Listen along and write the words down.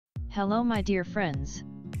Hello my dear friends.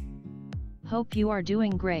 Hope you are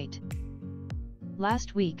doing great.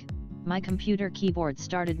 Last week, my computer keyboard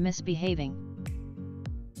started misbehaving.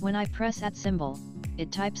 When I press @ symbol, it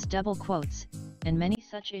types double quotes, and many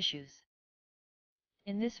such issues.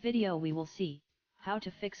 In this video we will see how to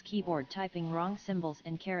fix keyboard typing wrong symbols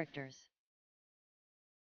and characters.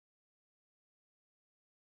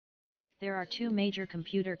 There are two major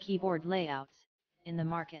computer keyboard layouts in the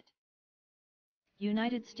market: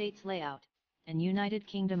 United States layout and United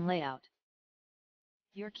Kingdom layout.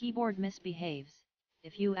 Your keyboard misbehaves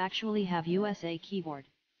if you actually have USA keyboard,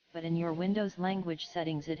 but in your Windows language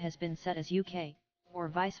settings it has been set as UK, or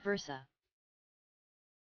vice versa.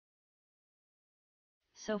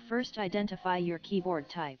 So first identify your keyboard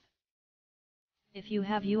type. If you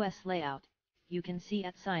have US layout, you can see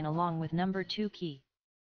 @ sign along with number 2 key,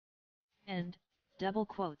 and double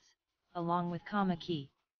quotes along with comma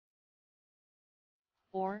key.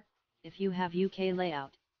 Or, if you have UK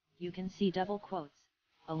layout, you can see double quotes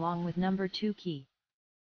along with number 2 key,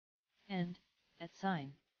 and @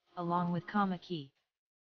 sign along with comma key.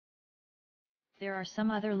 There are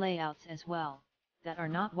some other layouts as well that are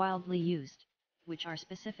not widely used, which are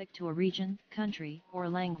specific to a region, country, or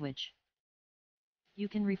language. You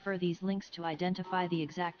can refer these links to identify the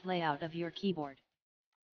exact layout of your keyboard.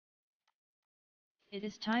 It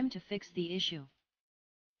is time to fix the issue.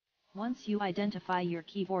 Once you identify your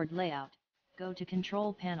keyboard layout, go to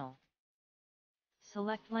Control Panel.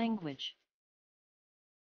 Select Language.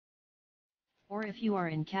 Or if you are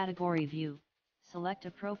in Category View, select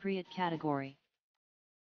appropriate category.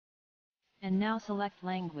 And now select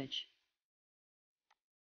Language.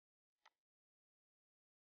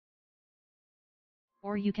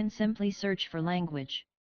 Or you can simply search for language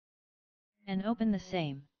and open the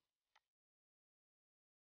same.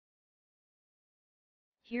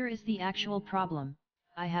 Here is the actual problem.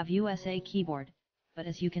 I have USA keyboard, but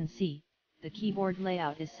as you can see, the keyboard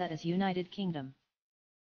layout is set as United Kingdom.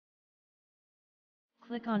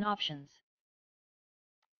 Click on Options.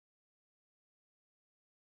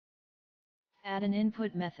 Add an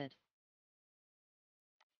input method.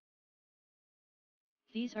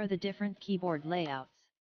 These are the different keyboard layouts.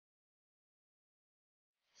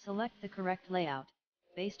 Select the correct layout,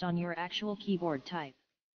 based on your actual keyboard type.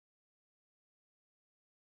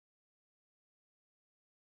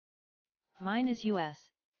 Mine is US,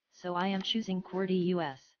 so I am choosing QWERTY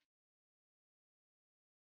US.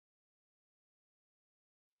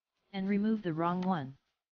 And remove the wrong one.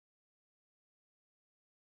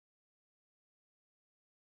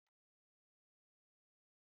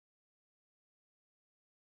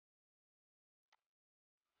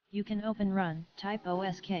 You can open Run, type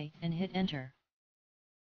OSK and hit Enter.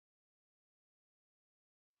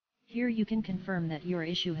 Here you can confirm that your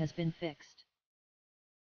issue has been fixed.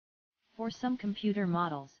 For some computer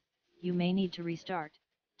models, you may need to restart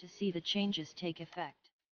to see the changes take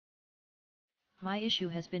effect. My issue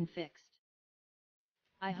has been fixed.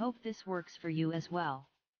 I hope this works for you as well.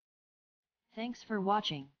 Thanks for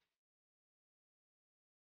watching.